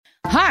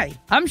Hi,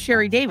 I'm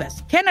Sherry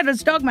Davis,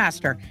 Canada's dog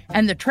master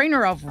and the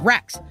trainer of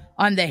Rex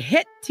on the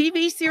hit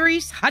TV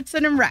series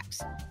Hudson and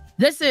Rex.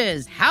 This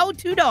is How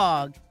to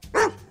Dog.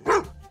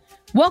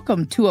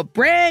 Welcome to a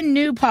brand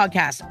new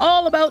podcast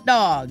all about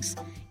dogs.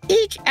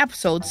 Each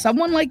episode,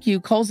 someone like you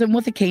calls in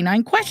with a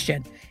canine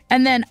question.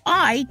 And then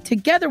I,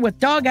 together with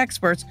dog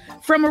experts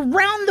from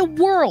around the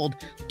world,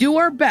 do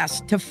our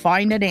best to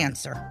find an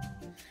answer.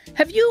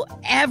 Have you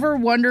ever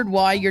wondered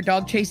why your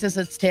dog chases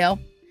its tail?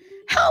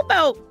 How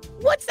about,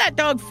 what's that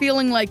dog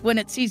feeling like when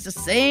it sees the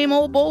same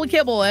old bowl of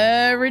kibble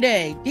every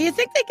day? Do you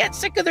think they get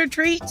sick of their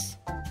treats?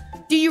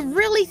 Do you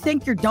really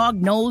think your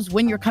dog knows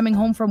when you're coming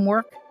home from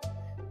work?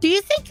 Do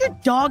you think your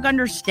dog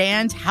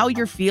understands how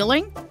you're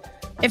feeling?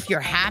 If you're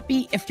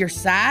happy, if you're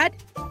sad?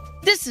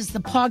 This is the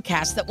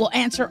podcast that will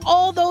answer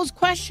all those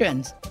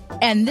questions.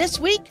 And this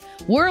week,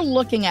 we're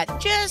looking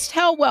at just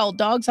how well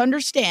dogs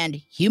understand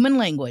human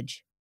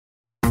language.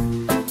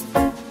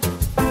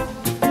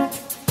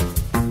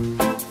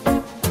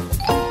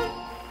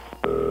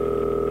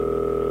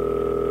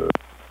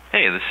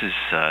 Hey, this is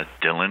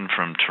Dylan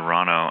from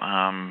Toronto.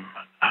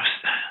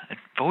 I've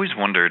always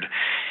wondered,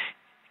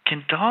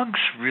 can dogs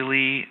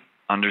really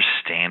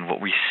understand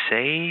what we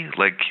say?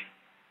 Like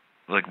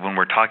when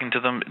we're talking to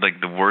them, like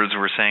the words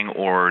we're saying,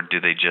 or do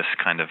they just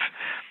kind of,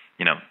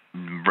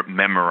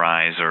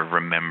 memorize or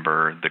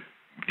remember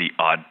the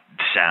odd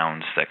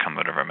sounds that come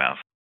out of our mouth?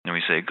 And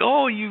we say,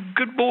 "Oh, you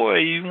good boy,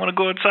 you want to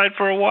go outside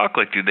for a walk?"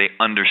 Like, do they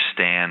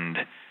understand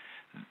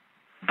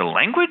the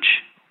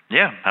language?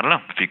 Yeah, I don't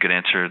know. If you could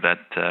answer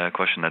that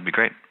question, that'd be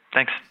great.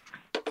 Thanks.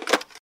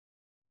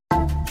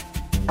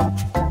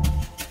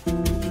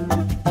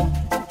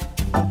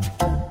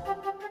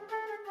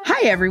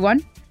 Hi,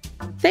 everyone.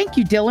 Thank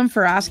you, Dylan,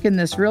 for asking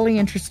this really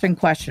interesting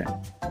question.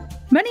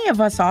 Many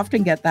of us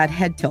often get that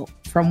head tilt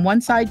from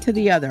one side to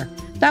the other,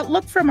 that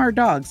look from our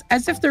dogs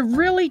as if they're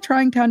really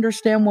trying to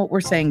understand what we're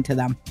saying to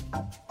them.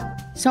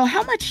 So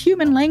how much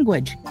human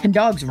language can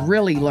dogs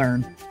really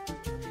learn?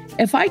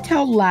 If I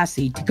tell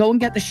Lassie to go and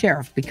get the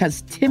sheriff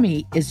because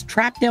Timmy is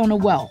trapped down a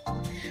well,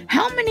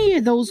 how many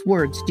of those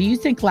words do you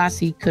think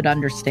Lassie could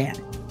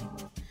understand?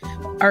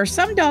 Are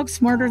some dogs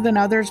smarter than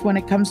others when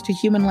it comes to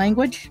human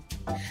language?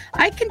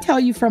 I can tell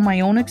you from my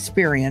own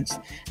experience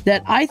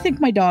that I think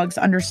my dogs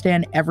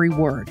understand every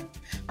word.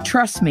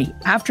 Trust me,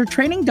 after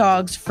training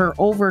dogs for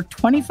over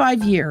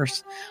 25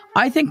 years,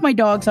 I think my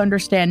dogs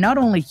understand not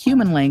only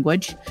human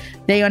language,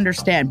 they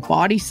understand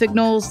body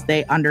signals,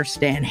 they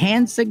understand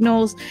hand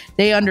signals,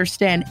 they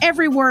understand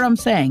every word I'm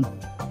saying.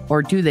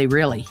 Or do they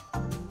really?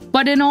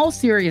 But in all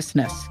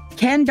seriousness,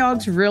 can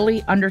dogs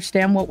really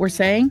understand what we're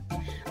saying?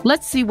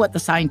 Let's see what the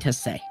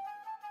scientists say.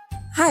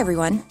 Hi,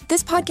 everyone.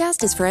 This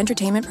podcast is for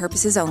entertainment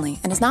purposes only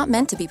and is not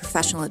meant to be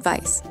professional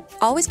advice.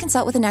 Always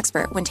consult with an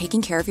expert when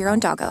taking care of your own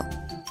doggo.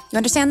 You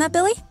understand that,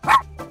 Billy?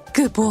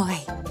 Good boy.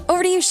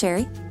 Over to you,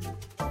 Sherry.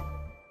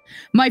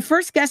 My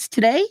first guest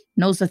today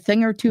knows a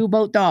thing or two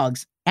about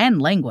dogs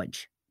and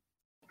language.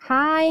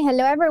 Hi,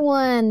 hello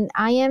everyone.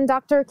 I am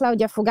Dr.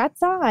 Claudia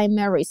Fugazza. I'm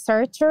a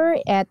researcher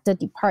at the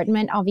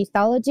Department of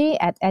Ethology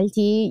at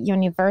LTE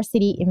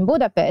University in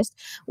Budapest,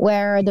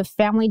 where the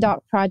Family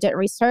Dog Project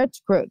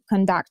Research Group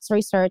conducts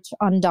research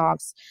on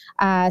dogs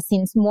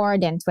since more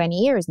than 20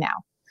 years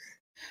now.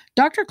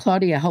 Dr.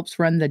 Claudia helps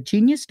run the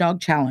Genius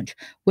Dog Challenge,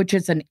 which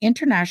is an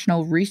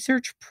international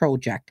research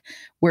project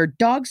where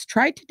dogs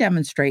try to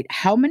demonstrate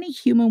how many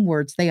human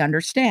words they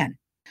understand.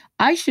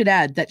 I should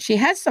add that she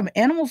has some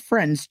animal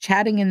friends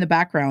chatting in the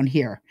background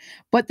here,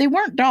 but they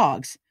weren't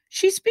dogs.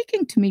 She's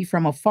speaking to me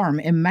from a farm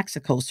in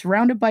Mexico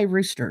surrounded by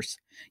roosters.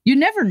 You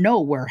never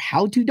know where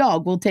How to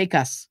Dog will take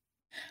us.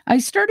 I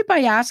started by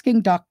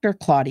asking Dr.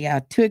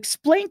 Claudia to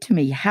explain to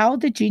me how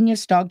the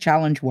Genius Dog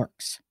Challenge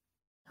works.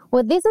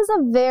 Well, this is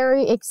a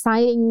very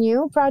exciting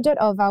new project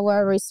of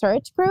our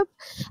research group.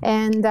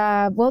 And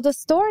the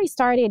story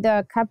started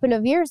a couple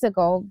of years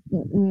ago,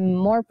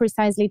 more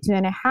precisely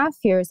 2.5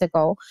 years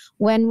ago,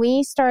 when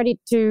we started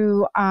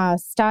to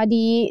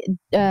study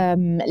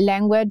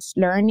language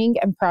learning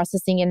and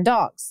processing in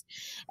dogs.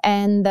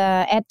 And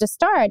at the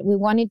start, we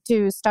wanted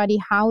to study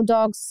how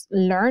dogs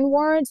learn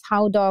words,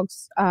 how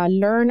dogs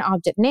learn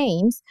object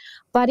names.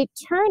 But it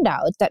turned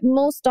out that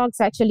most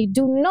dogs actually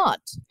do not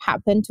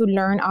happen to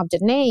learn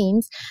object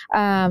names,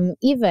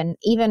 even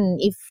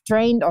if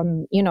trained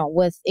on,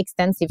 with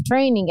extensive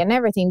training and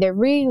everything. They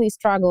really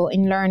struggle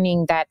in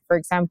learning that, for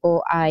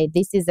example,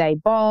 this is a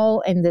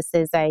ball, and this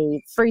is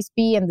a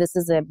frisbee, and this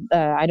is a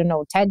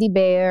teddy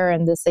bear,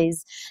 and this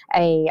is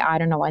a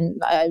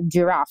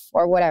giraffe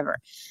or whatever.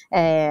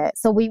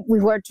 So we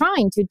were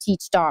trying to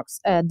teach dogs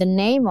the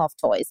name of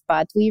toys,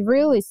 but we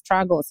really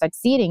struggled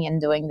succeeding in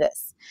doing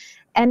this.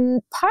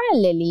 And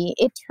parallelly,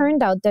 it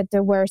turned out that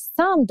there were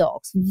some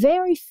dogs,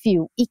 very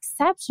few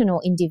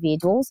exceptional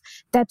individuals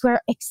that were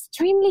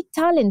extremely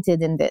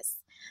talented in this.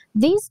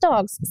 These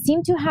dogs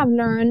seem to have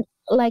learned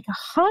like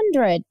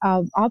 100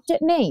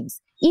 object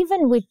names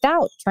even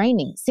without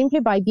training, simply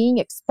by being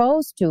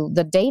exposed to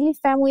the daily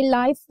family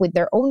life with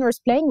their owners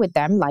playing with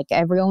them, like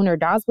every owner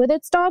does with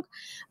its dog.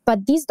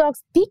 But these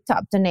dogs picked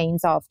up the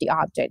names of the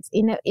objects,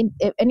 and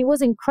it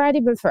was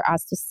incredible for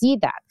us to see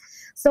that.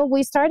 So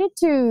we started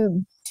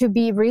to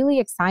be really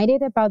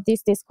excited about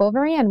this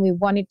discovery, and we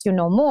wanted to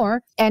know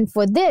more. And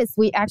for this,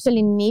 we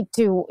actually need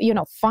to,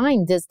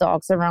 find these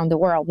dogs around the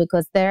world,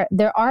 because there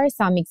are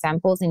some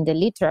examples in the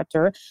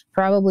literature.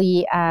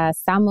 Probably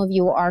some of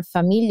you are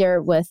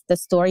familiar with the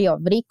story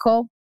of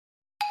Rico.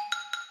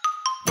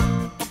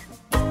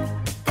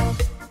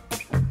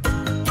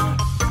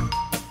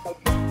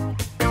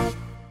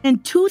 In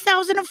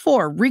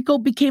 2004, Rico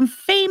became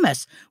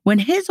famous when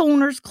his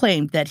owners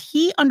claimed that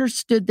he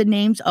understood the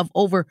names of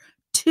over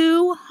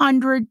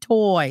 200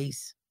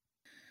 toys.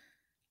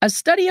 A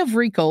study of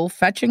Rico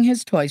fetching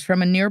his toys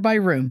from a nearby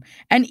room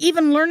and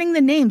even learning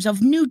the names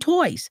of new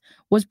toys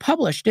was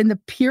published in the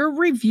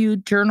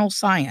peer-reviewed journal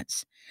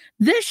Science.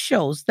 This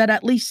shows that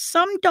at least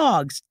some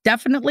dogs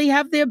definitely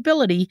have the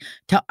ability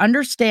to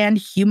understand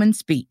human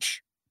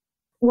speech.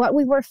 What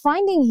we were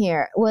finding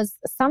here was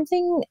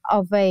something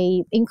of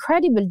an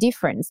incredible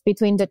difference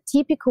between the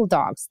typical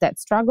dogs that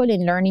struggle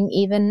in learning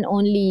even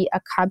only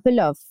a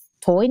couple of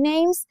toy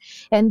names,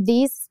 and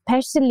these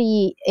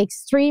especially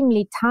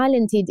extremely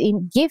talented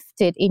and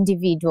gifted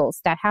individuals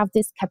that have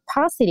this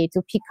capacity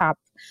to pick up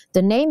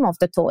the name of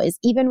the toys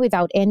even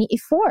without any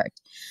effort.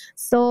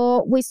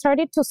 So we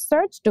started to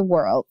search the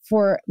world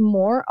for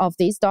more of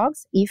these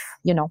dogs, if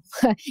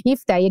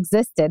if they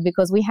existed,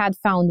 because we had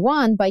found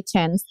one by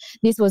chance.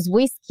 This was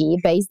Whiskey,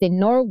 based in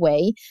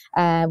Norway.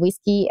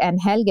 Whiskey and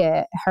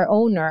Helge, her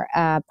owner,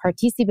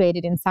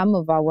 participated in some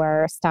of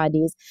our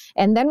studies.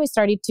 And then we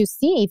started to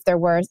see if there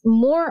were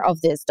more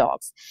of these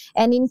dogs.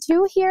 And in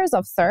 2 years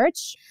of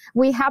search,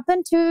 we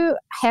happened to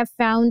have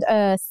found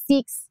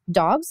 6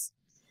 dogs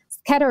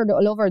scattered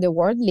all over the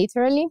world,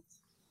 literally,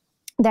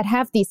 that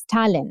have this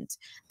talent,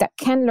 that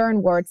can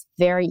learn words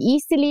very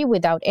easily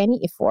without any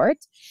effort.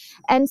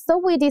 And so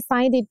we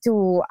decided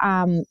to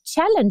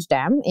challenge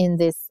them in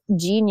this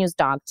Genius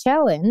Dog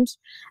Challenge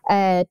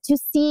to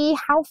see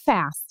how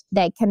fast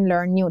they can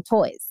learn new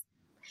toys.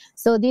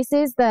 So this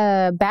is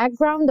the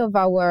background of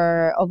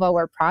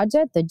our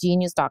project, the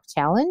Genius Dog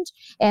Challenge.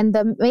 And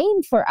the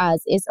main for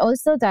us is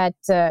also that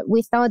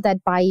we thought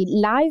that by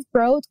live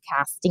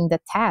broadcasting the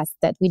test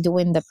that we do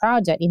in the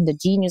project, in the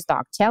Genius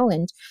Dog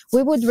Challenge,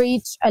 we would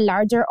reach a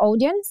larger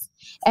audience,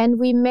 and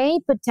we may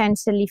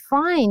potentially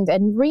find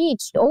and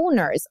reach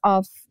owners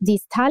of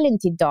these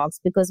talented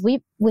dogs, because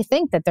we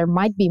think that there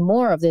might be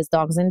more of these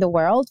dogs in the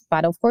world.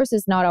 But of course,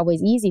 it's not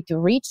always easy to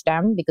reach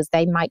them, because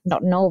they might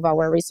not know of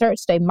our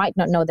research. They might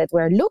not know that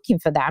we're looking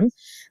for them.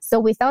 So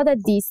we thought that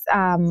this,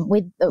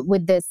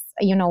 with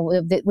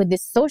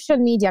this social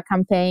media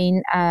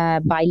campaign,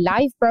 by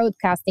live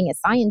broadcasting a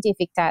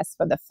scientific test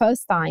for the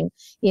first time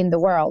in the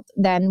world,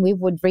 then we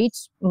would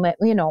reach,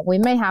 we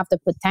may have the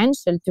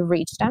potential to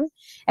reach them.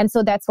 And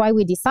so that's why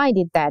we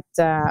decided that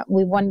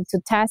we wanted to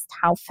test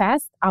how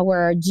fast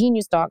our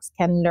Genius dogs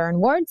can learn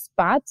words,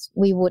 but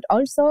we would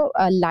also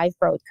live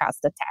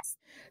broadcast the test.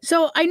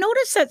 So I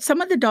noticed that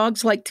some of the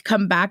dogs like to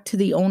come back to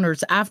the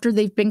owners after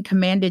they've been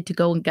commanded to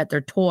go and get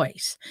their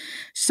toys.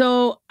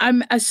 So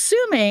I'm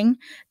assuming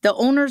the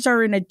owners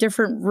are in a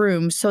different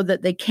room so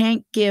that they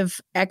can't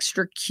give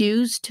extra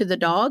cues to the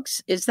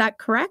dogs. Is that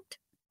correct?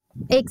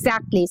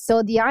 Exactly.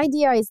 So the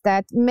idea is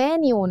that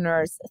many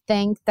owners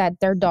think that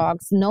their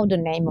dogs know the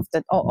name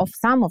of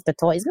some of the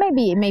toys,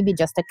 maybe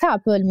just a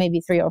couple,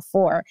 maybe 3 or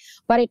 4.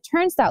 But it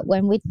turns out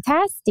when we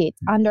test it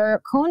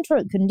under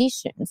controlled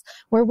conditions,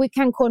 where we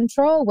can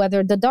control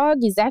whether the dog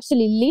is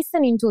actually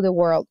listening to the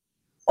world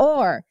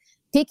or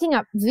picking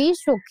up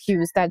visual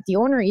cues that the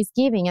owner is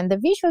giving. And the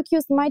visual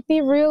cues might be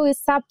really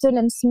subtle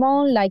and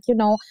small, like,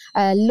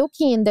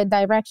 looking in the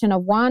direction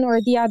of one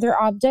or the other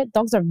object.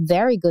 Dogs are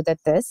very good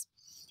at this.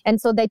 And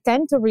so they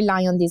tend to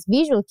rely on these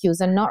visual cues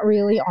and not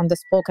really on the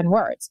spoken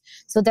words.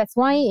 So that's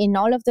why in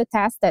all of the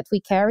tests that we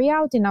carry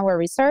out in our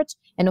research,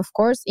 and of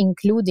course,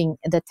 including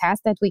the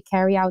test that we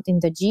carry out in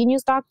the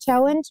Genius Dog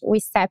Challenge, we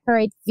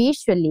separate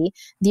visually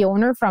the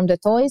owner from the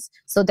toys,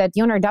 so that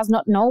the owner does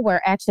not know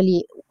where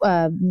actually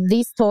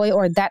this toy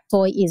or that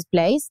toy is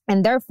placed.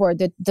 And therefore,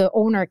 the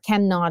owner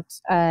cannot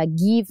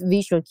give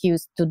visual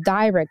cues to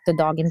direct the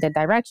dog in the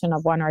direction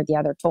of one or the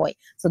other toy.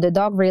 So the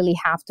dog really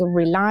have to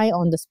rely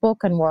on the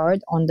spoken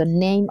word, on the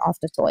name of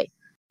the toy.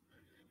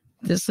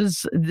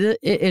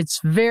 It's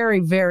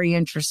very, very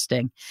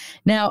interesting.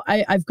 Now,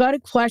 I've got a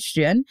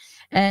question,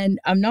 and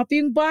I'm not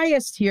being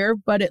biased here,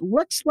 but it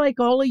looks like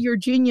all of your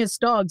Genius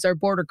dogs are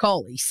Border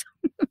Collies.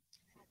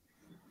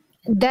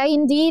 They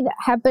indeed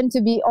happen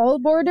to be all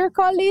Border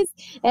Collies,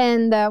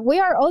 and we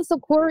are also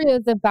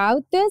curious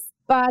about this.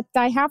 But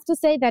I have to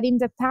say that in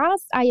the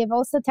past, I have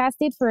also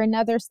tested for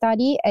another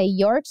study a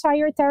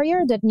Yorkshire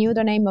Terrier that knew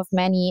the name of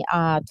many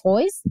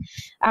toys.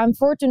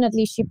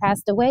 Unfortunately, she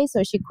passed away,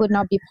 so she could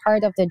not be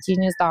part of the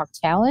Genius Dog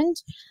Challenge.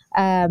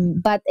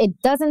 But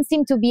it doesn't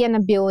seem to be an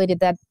ability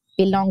that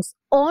belongs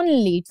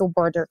only to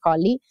Border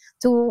Collie.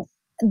 To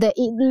the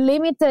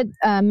limited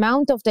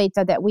amount of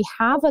data that we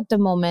have at the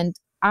moment,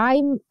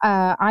 I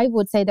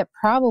would say that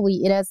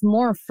probably it is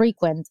more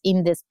frequent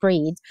in this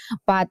breed,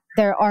 but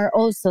there are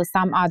also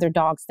some other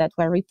dogs that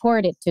were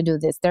reported to do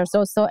this. There's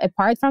also,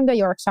 apart from the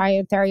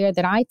Yorkshire Terrier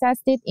that I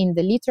tested, in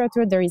the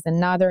literature, there is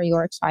another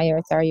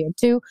Yorkshire Terrier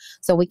too.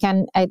 So we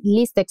can at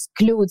least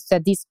exclude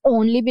that this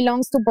only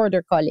belongs to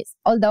Border Collies,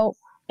 although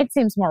it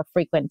seems more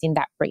frequent in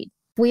that breed.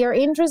 We are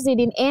interested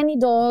in any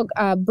dog,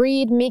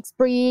 breed, mixed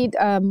breed,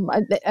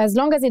 as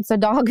long as it's a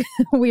dog,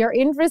 we are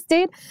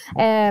interested,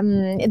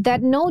 that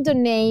know the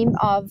name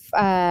of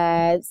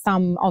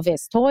some of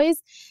his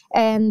toys.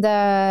 And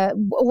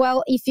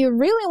well, if you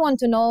really want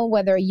to know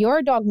whether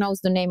your dog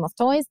knows the name of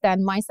toys,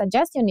 then my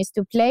suggestion is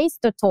to place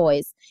the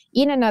toys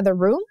in another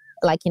room,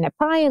 like in a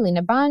pile, in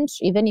a bunch,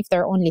 even if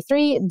there are only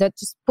 3, that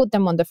just put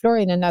them on the floor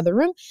in another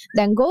room,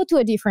 then go to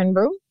a different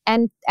room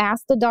and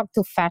ask the dog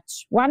to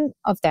fetch one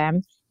of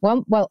them,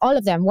 all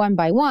of them one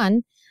by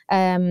one,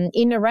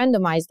 in a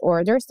randomized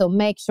order. So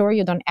make sure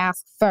you don't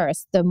ask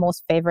first the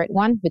most favorite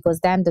one, because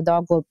then the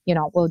dog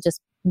will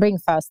just bring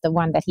first the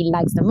one that he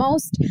likes the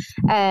most.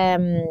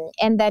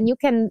 And then you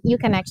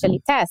can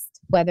actually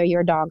test whether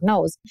your dog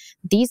knows.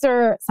 These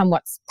are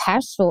somewhat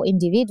special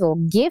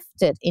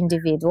gifted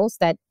individuals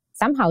that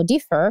somehow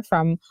differ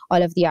from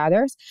all of the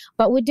others,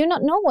 but we do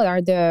not know what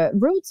are the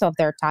roots of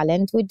their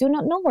talent. We do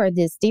not know where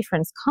this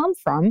difference come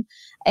from.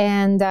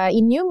 And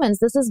in humans,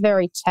 this is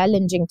very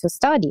challenging to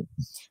study.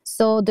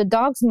 So the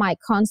dogs might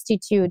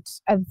constitute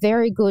a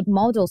very good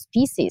model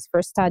species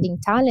for studying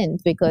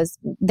talent, because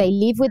they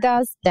live with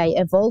us, they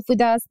evolve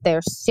with us, they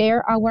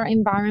share our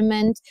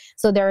environment.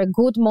 So they're a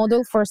good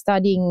model for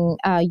studying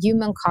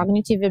human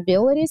cognitive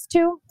abilities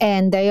too.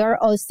 And they are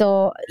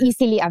also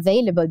easily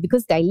available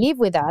because they live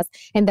with us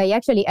and they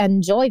actually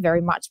enjoy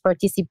very much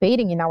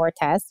participating in our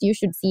tests. You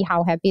should see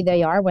how happy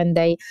they are when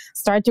they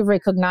start to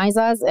recognize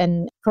us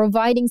and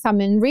providing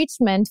some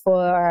enrichment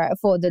for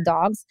the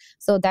dogs.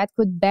 So that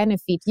could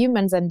benefit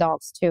humans and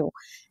dogs too.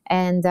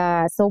 And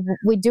so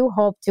we do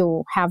hope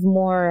to have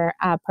more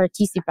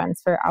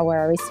participants for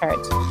our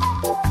research.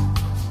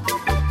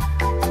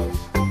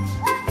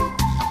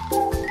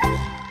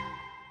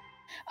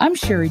 I'm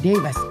Sherry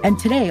Davis, and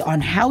today on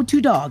How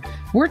to Dog,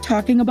 we're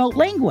talking about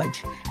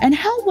language and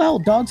how well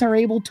dogs are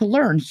able to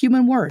learn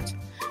human words.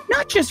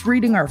 Not just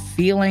reading our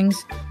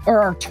feelings or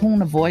our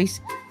tone of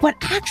voice, but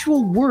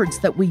actual words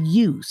that we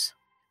use.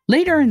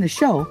 Later in the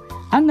show,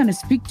 I'm going to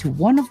speak to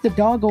one of the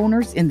dog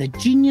owners in the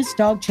Genius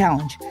Dog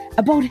Challenge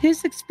about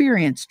his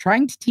experience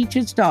trying to teach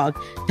his dog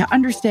to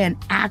understand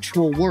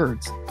actual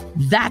words.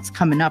 That's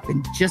coming up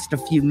in just a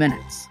few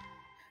minutes.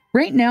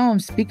 Right now, I'm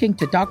speaking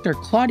to Dr.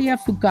 Claudia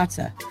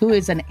Fugaza, who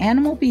is an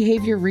animal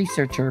behavior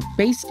researcher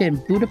based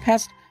in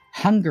Budapest,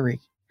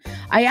 Hungary.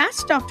 I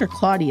asked Dr.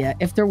 Claudia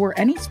if there were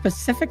any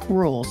specific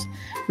rules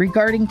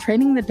regarding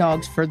training the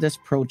dogs for this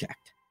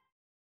project.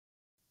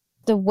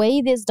 The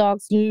way these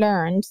dogs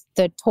learned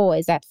the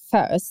toys at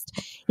first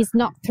is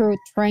not through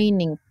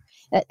training.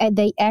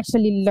 They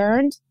actually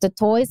learned the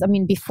toys,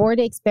 before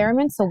the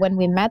experiment. So when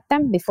we met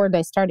them, before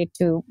they started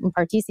to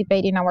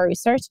participate in our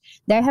research,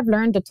 they have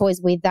learned the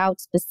toys without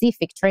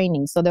specific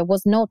training. So there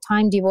was no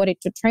time devoted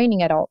to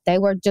training at all. They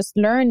were just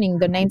learning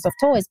the names of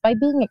toys by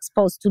being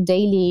exposed to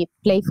daily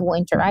playful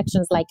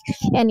interactions like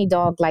any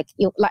dog, like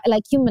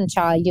human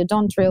child. You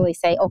don't really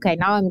say, okay,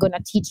 now I'm going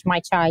to teach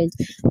my child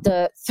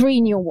the 3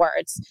 new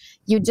words.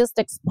 You just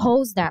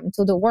expose them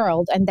to the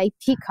world and they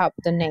pick up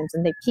the names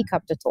and they pick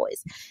up the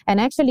toys. And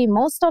actually,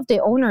 most of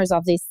the owners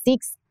of these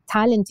 6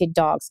 talented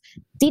dogs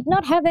did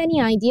not have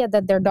any idea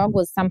that their dog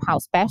was somehow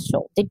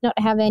special, did not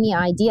have any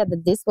idea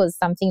that this was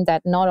something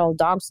that not all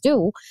dogs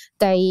do.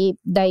 They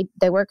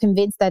were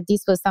convinced that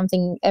this was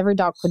something every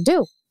dog could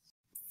do.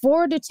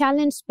 For the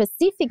challenge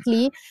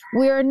specifically,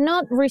 we are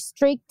not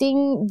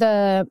restricting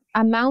the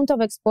amount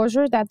of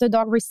exposure that the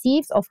dog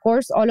receives. Of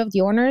course, all of the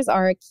owners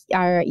are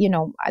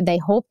they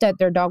hope that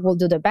their dog will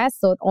do the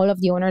best. So all of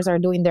the owners are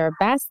doing their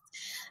best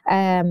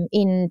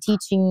in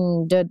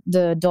teaching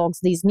the dogs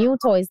these new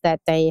toys that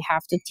they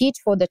have to teach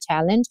for the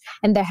challenge.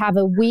 And they have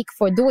a week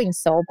for doing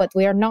so. But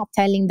we are not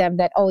telling them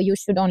that, you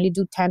should only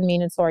do 10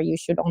 minutes or you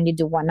should only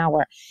do 1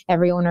 hour.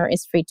 Every owner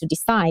is free to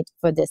decide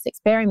for this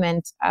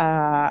experiment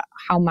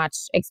how much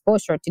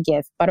exposure to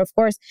give. But of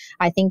course,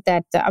 I think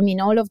that,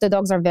 all of the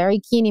dogs are very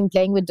keen in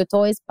playing with the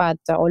toys, but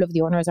all of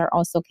the owners are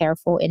also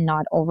careful in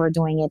not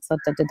overdoing it so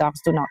that the dogs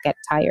do not get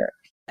tired.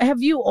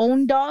 Have you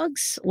owned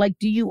dogs?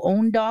 Do you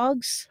own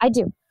dogs? I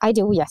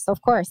do, yes,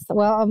 of course.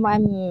 Well,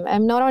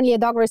 I'm not only a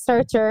dog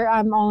researcher,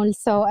 I'm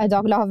also a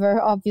dog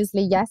lover,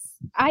 obviously, yes.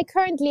 I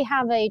currently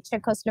have a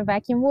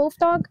Czechoslovakian wolf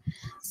dog,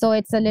 so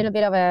it's a little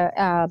bit of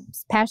a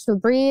special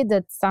breed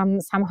that's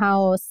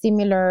somehow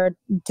similar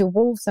to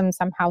wolves and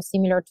somehow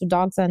similar to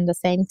dogs at the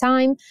same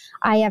time.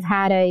 I have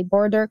had a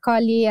Border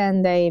Collie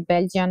and a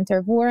Belgian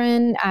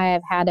Tervuren. I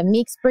have had a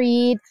mixed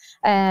breed,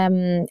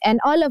 and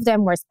all of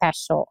them were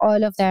special.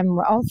 All of them,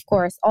 of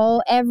course,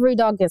 every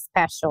dog is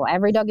special.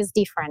 Every dog is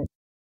different.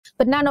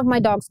 but none of my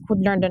dogs could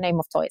learn the name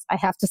of toys, I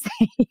have to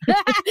say.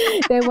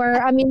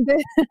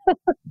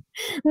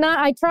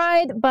 I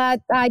tried,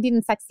 but I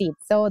didn't succeed.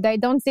 So they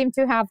don't seem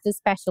to have this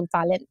special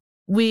talent.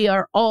 We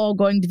are all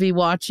going to be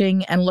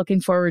watching and looking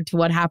forward to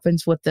what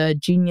happens with the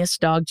Genius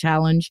Dog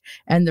Challenge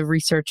and the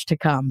research to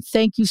come.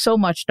 Thank you so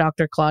much,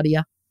 Dr.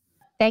 Claudia.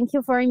 Thank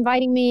you for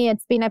inviting me.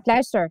 It's been a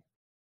pleasure.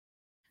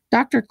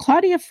 Dr.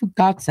 Claudia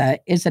Fugazza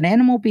is an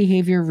animal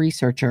behavior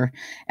researcher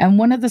and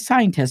one of the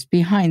scientists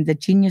behind the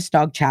Genius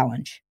Dog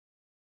Challenge.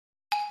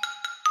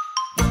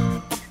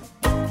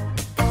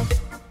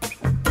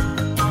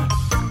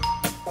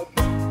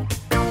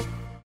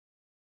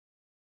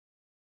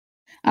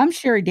 I'm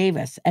Sherry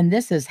Davis, and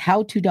this is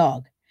How to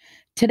Dog.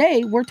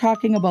 Today, we're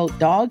talking about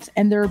dogs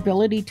and their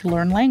ability to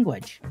learn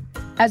language.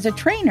 As a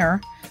trainer,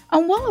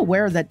 I'm well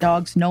aware that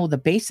dogs know the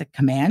basic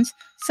commands,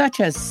 such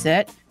as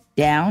sit,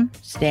 down,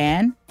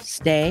 stand,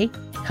 stay,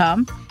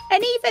 come,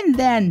 and even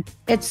then,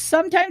 it's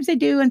sometimes they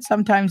do and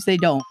sometimes they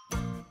don't.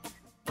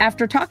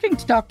 After talking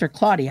to Dr.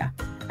 Claudia,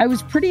 I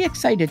was pretty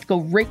excited to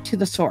go right to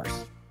the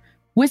source.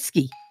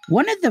 Whiskey,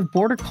 one of the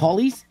border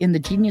collies in the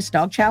Genius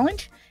Dog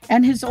Challenge,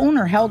 and his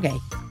owner, Helge.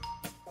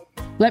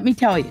 Let me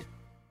tell you,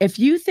 if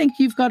you think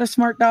you've got a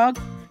smart dog,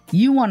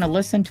 you want to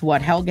listen to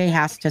what Helge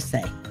has to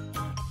say.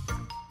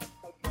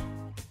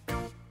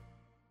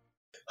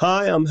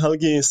 Hi, I'm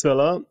Helge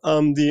Svela.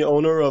 I'm the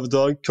owner of a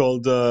dog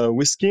called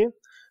Whiskey.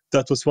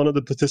 That was one of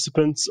the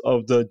participants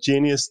of the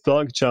Genius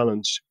Dog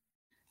Challenge.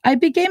 I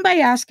began by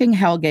asking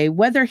Helge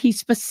whether he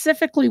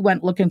specifically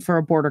went looking for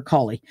a border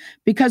collie,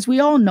 because we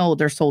all know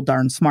they're so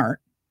darn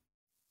smart.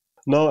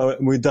 No,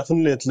 we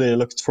definitely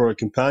looked for a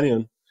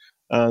companion.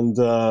 And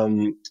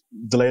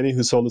the lady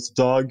who sold us the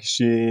dog,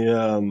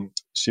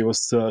 she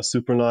was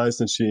super nice,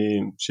 and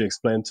she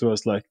explained to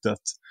us like that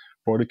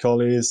border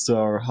collies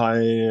are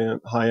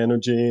high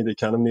energy. They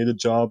kind of need a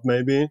job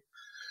maybe.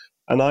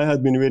 And I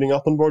had been reading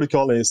up on border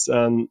collies,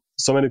 and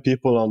so many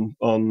people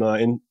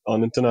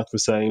on internet were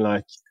saying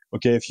like,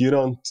 okay, if you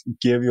don't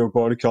give your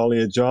border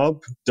collie a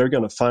job, they're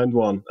gonna find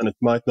one, and it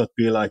might not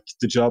be like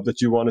the job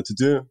that you wanted to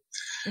do.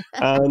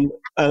 and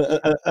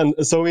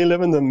so we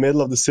live in the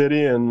middle of the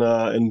city in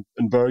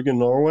Bergen,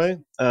 Norway,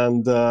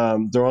 and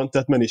there aren't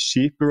that many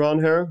sheep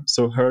around here,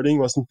 so herding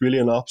wasn't really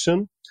an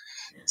option.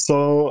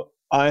 So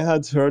I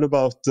had heard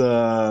about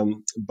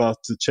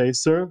the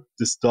Chaser,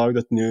 this dog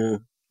that knew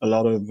a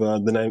lot of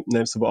the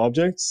names of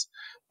objects,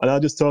 and I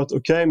just thought,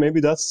 okay, maybe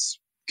that's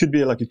could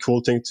be like a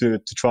cool thing to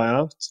try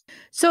out.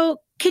 So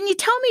can you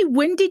tell me,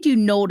 when did you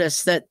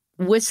notice that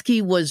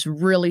Whiskey was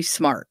really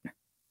smart?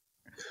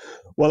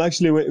 Well,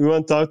 actually, we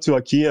went out to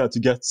IKEA to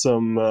get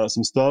some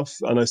stuff,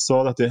 and I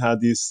saw that they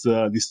had these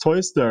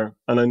toys there,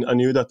 and I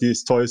knew that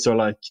these toys are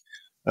like,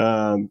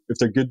 if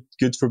they're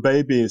good for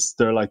babies,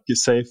 they're like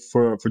safe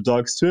for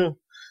dogs too.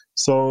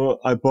 So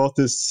I bought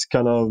this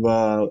kind of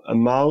a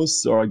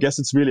mouse, or I guess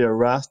it's really a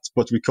rat,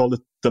 but we called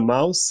it the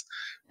mouse,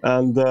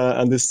 and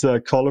this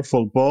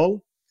colorful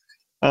ball.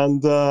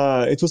 And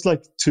it was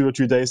like 2 or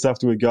 3 days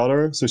after we got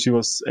her, so she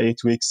was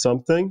 8 weeks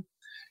something.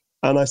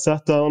 And I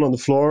sat down on the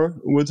floor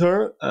with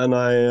her, and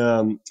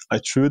I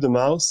threw the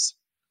mouse,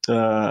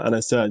 and I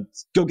said,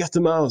 "Go get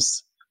the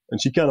mouse."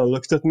 And she kind of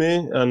looked at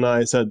me, and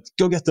I said,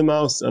 "Go get the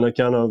mouse." And I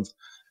kind of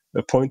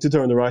pointed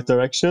her in the right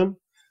direction.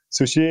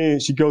 So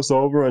she goes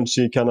over and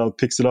she kind of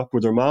picks it up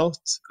with her mouth,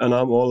 and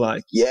I'm all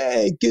like,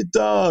 "Yay, good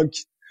dog!"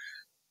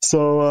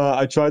 So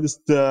I tried this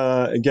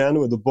again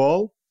with the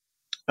ball.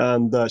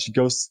 And she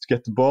goes to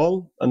get the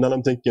ball, and then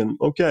I'm thinking,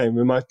 okay,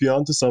 we might be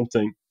onto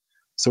something.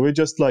 So we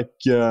just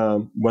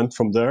went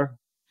from there.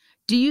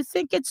 Do you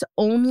think it's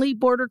only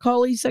border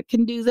collies that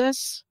can do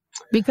this?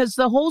 Because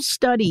the whole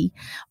study,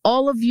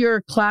 all of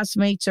your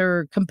classmates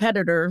or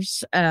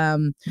competitors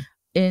in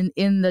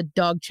the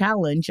dog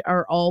challenge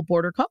are all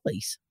border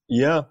collies.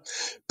 Yeah,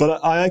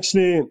 but I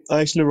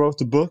actually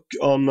wrote a book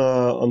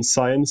on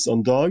science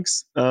on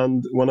dogs,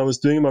 and when I was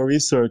doing my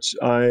research,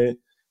 I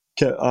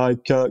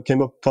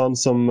came upon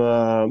some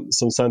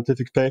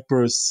scientific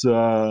papers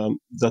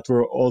that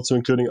were also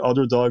including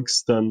other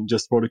dogs than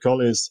just border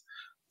collies.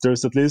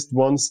 There's at least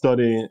one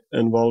study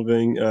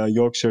involving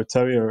Yorkshire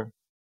Terrier.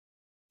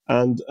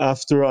 And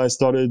after I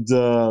started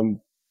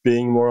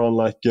being more on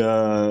like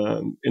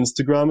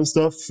Instagram and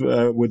stuff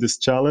with this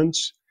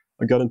challenge,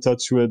 I got in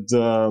touch with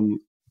a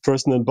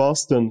person in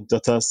Boston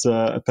that has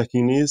a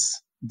Pekingese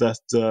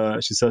that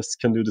she says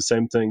can do the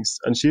same things,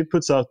 and she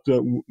puts out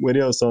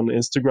videos on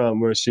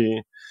Instagram where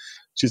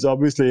she's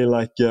obviously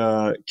like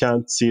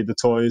can't see the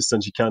toys,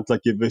 and she can't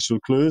like give visual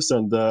clues,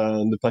 and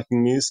the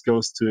Pekingese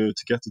goes to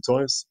get the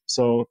toys.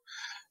 So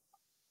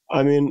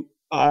I mean,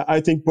 I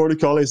think border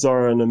collies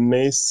are an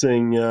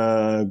amazing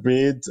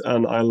breed,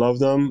 and I love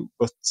them,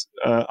 but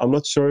I'm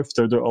not sure if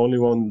they're the only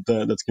one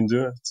that can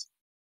do it.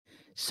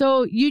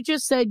 So you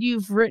just said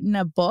you've written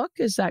a book,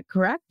 is that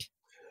correct?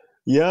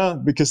 Yeah,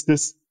 because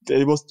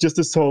it was just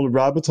this whole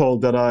rabbit hole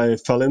that I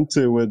fell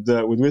into with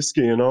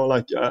Whiskey, you know,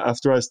 like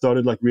after I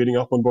started like reading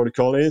up on border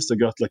collies, I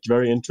got like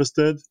very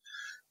interested.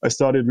 I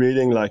started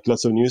reading like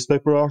lots of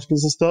newspaper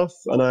articles and stuff,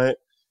 and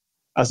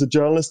as a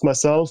journalist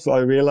myself, I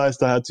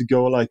realized I had to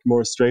go like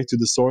more straight to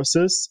the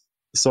sources.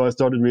 So I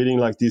started reading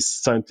like these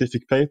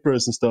scientific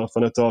papers and stuff,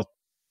 and I thought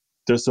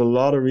there's a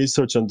lot of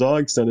research on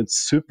dogs and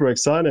it's super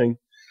exciting.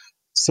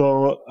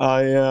 So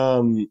I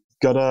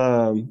got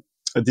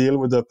a deal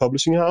with a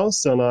publishing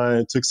house, and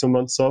I took some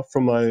months off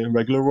from my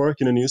regular work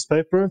in a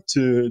newspaper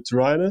to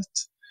write it.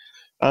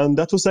 And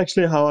that was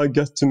actually how I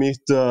got to meet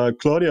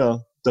Claudia,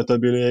 that I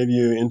believe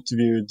you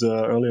interviewed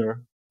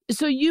earlier.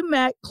 So you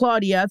met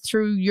Claudia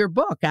through your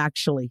book,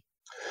 actually.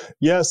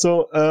 Yeah,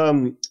 so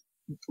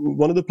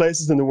one of the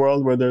places in the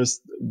world where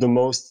there's the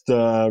most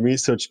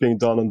research being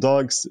done on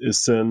dogs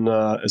is in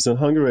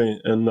Hungary,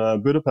 in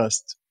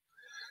Budapest.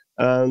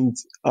 And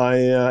I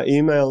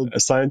emailed a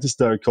scientist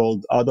there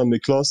called Adam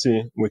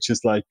Miklosi, which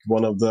is like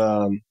one of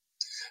the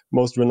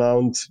most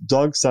renowned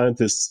dog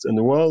scientists in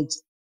the world.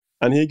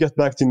 And he got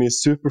back to me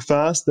super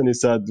fast, and he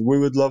said, we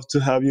would love to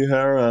have you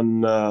here,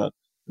 and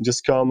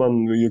just come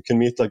and you can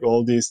meet like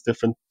all these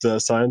different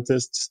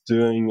scientists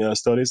doing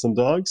studies on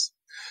dogs.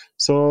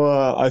 So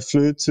I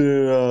flew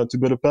to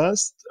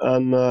Budapest,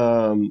 and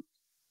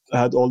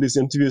had all these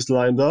interviews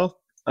lined up.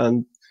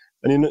 And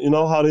you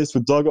know how it is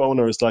with dog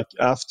owners, like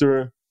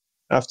after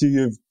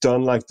you've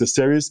done like the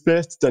serious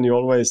bit, then you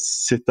always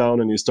sit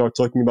down and you start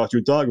talking about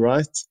your dog,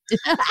 right?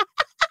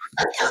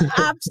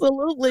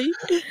 Absolutely.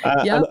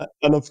 Yep.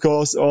 And of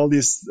course,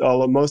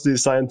 most of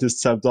these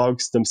scientists have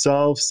dogs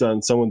themselves,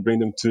 and someone bring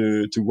them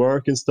to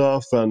work and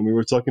stuff. And we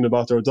were talking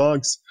about our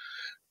dogs,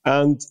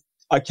 and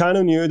I kind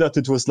of knew that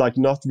it was like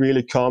not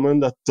really common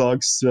that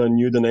dogs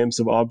knew the names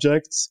of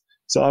objects.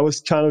 So I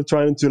was kind of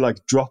trying to like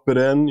drop it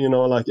in,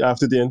 like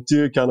after the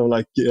interview, kind of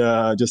like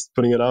just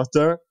putting it out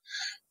there.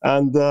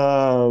 And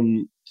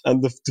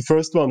the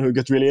first one who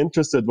got really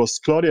interested was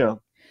Claudia.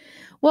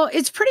 Well,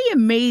 it's pretty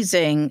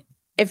amazing.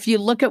 If you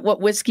look at what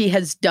Whiskey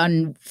has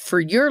done for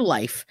your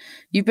life,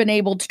 you've been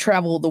able to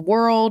travel the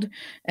world,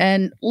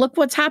 and look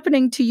what's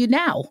happening to you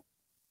now.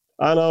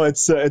 I know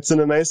it's an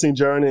amazing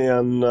journey,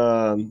 and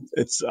I'm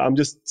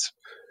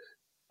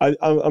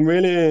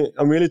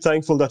really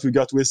thankful that we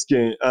got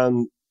Whiskey,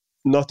 and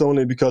not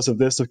only because of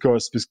this, of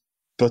course,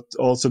 but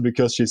also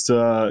because she's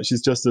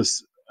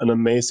just an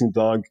amazing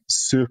dog,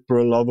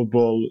 super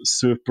lovable,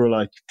 super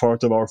like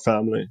part of our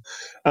family,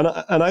 and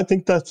I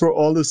think that for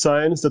all the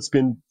science that's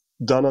been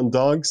done on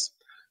dogs,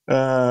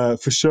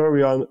 for sure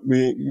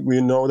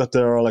we know that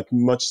they are like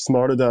much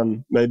smarter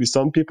than maybe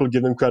some people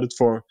give them credit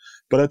for.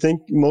 But I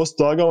think most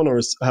dog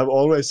owners have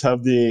always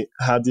had the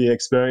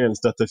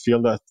experience that they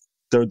feel that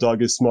their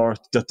dog is smart,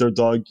 that their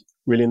dog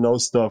really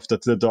knows stuff,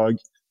 that the dog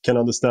can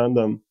understand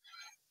them.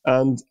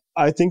 And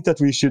I think that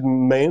we should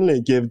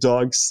mainly give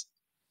dogs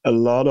a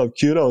lot of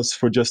kudos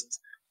for just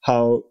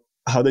how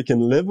they can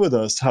live with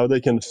us, how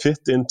they can fit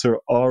into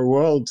our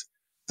world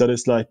that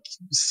is like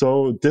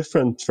so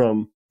different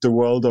from the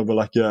world of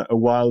like a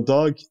wild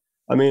dog.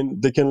 I mean,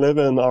 they can live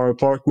in our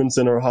apartments,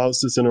 in our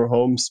houses, in our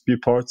homes, be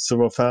parts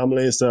of our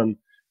families, and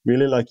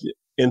really like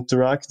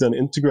interact and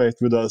integrate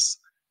with us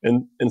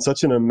in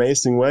such an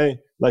amazing way.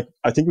 Like,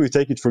 I think we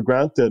take it for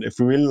granted. If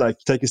we really like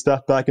take a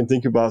step back and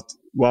think about,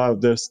 wow,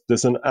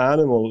 there's an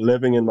animal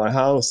living in my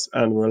house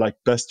and we're like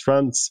best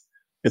friends.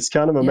 It's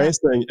kind of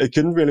amazing. Yeah. It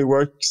couldn't really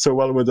work so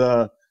well with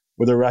a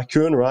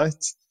raccoon,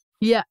 right?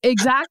 Yeah,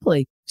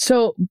 exactly.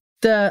 So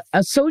the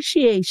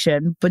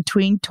association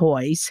between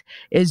toys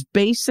is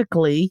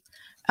basically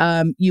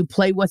you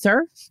play with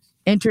her,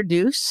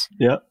 introduce,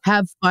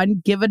 have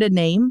fun, give it a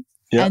name,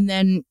 and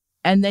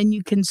then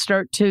you can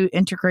start to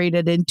integrate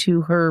it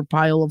into her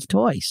pile of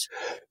toys.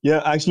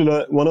 Yeah,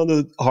 actually, one of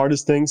the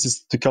hardest things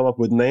is to come up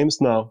with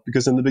names now,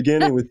 because in the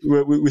beginning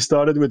we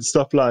started with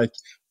stuff like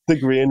the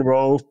green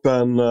rope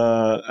and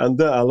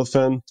the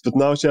elephant, but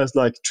now she has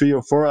like 3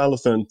 or 4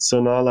 elephants.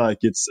 So now like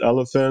it's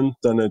Elephant,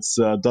 and it's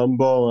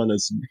Dumbo, and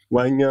it's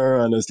Wenger,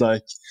 and it's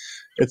like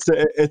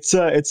it's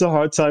a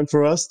hard time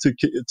for us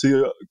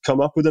to come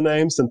up with the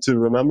names and to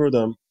remember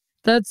them.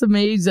 That's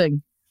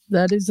amazing.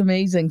 That is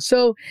amazing.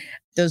 So,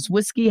 does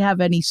Whiskey have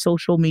any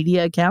social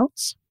media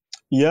accounts?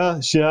 Yeah,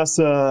 she has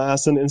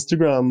an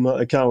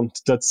Instagram account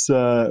that's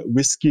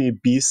Whiskey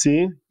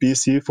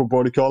BC for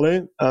Border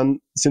Collie. And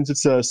since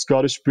it's a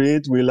Scottish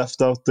breed, we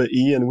left out the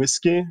E in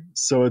Whiskey,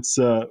 so it's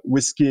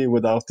Whiskey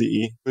without the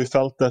E. We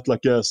felt that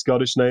like a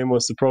Scottish name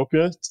was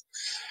appropriate.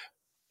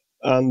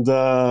 And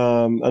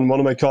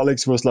one of my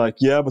colleagues was like,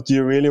 yeah, but do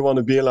you really want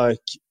to be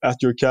like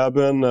at your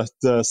cabin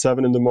at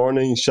 7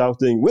 a.m.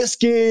 shouting,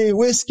 Whiskey,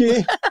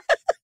 Whiskey?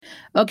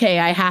 Okay,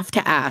 I have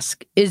to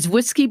ask, is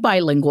Whiskey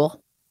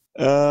bilingual?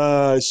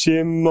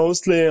 She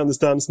mostly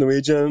understands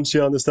Norwegian. She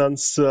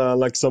understands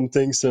like some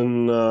things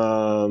in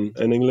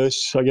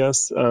English, I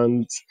guess.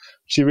 And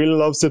she really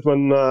loves it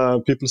when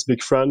people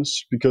speak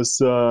French,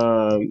 because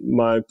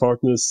my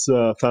partner's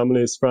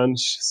family is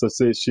French. So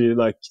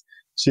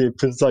she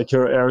puts like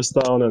her ears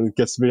down and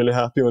gets really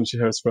happy when she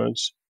hears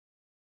French.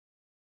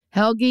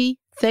 Helgi,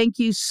 thank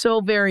you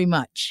so very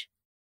much.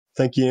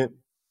 Thank you.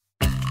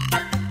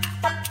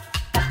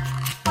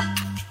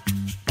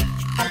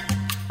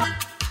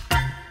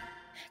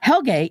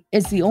 Helgi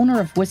is the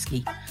owner of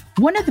Whiskey,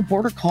 one of the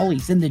Border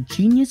Collies in the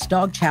Genius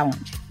Dog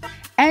Challenge.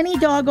 Any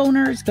dog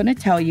owner is going to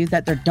tell you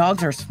that their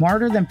dogs are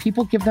smarter than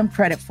people give them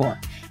credit for.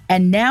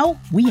 And now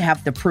we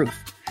have the proof.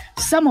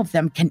 Some of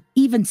them can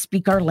even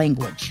speak our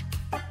language.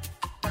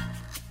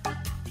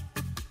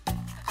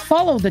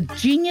 Follow the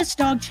Genius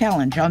Dog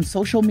Challenge on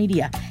social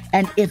media.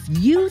 And if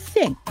you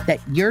think that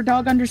your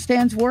dog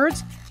understands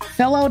words,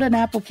 fill out an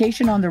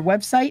application on their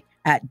website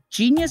at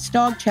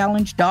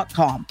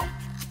geniusdogchallenge.com.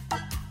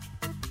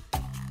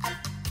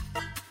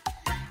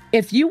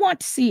 If you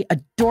want to see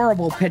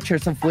adorable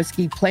pictures of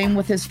Whiskey playing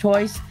with his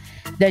toys,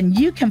 then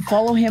you can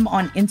follow him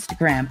on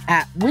Instagram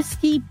at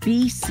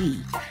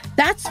WhiskeyBC.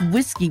 That's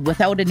Whiskey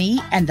without an E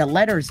and the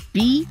letters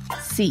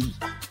BC.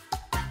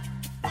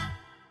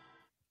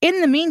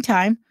 In the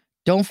meantime,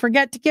 don't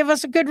forget to give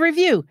us a good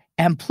review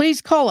and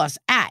please call us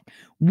at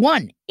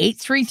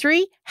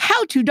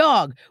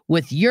 1-833-HOW-TO-DOG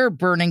with your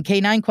burning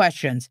canine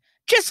questions,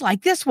 just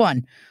like this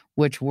one,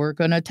 which we're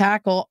going to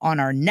tackle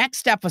on our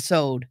next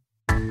episode.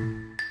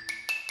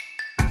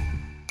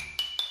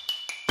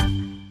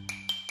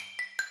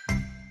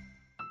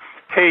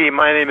 Hey,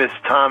 my name is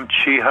Tom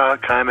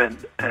Chihawk. I'm in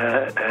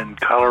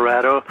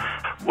Colorado.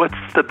 What's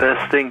the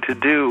best thing to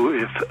do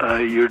if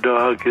your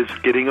dog is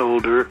getting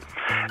older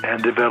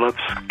and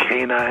develops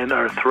canine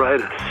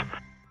arthritis?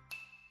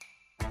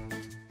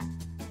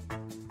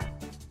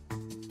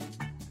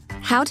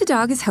 How to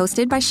Dog is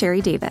hosted by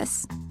Sherry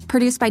Davis.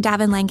 Produced by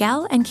Davin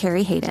Langell and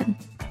Carrie Hayden.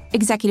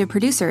 Executive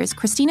producers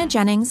Christina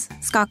Jennings,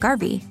 Scott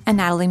Garvey, and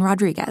Natalie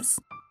Rodriguez.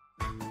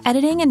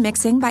 Editing and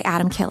mixing by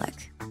Adam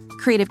Killick.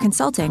 Creative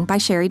consulting by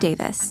Sherry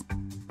Davis.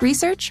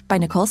 Research by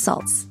Nicole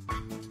Saltz.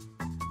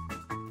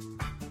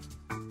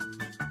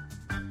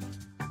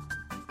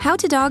 How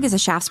to Dog is a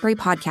Shaftesbury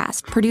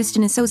podcast produced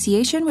in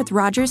association with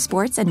Rogers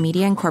Sports and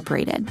Media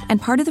Incorporated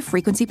and part of the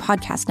Frequency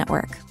Podcast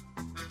Network.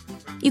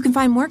 You can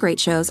find more great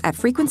shows at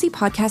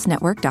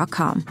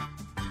frequencypodcastnetwork.com.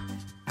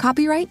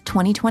 Copyright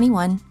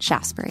 2021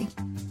 Shaftesbury.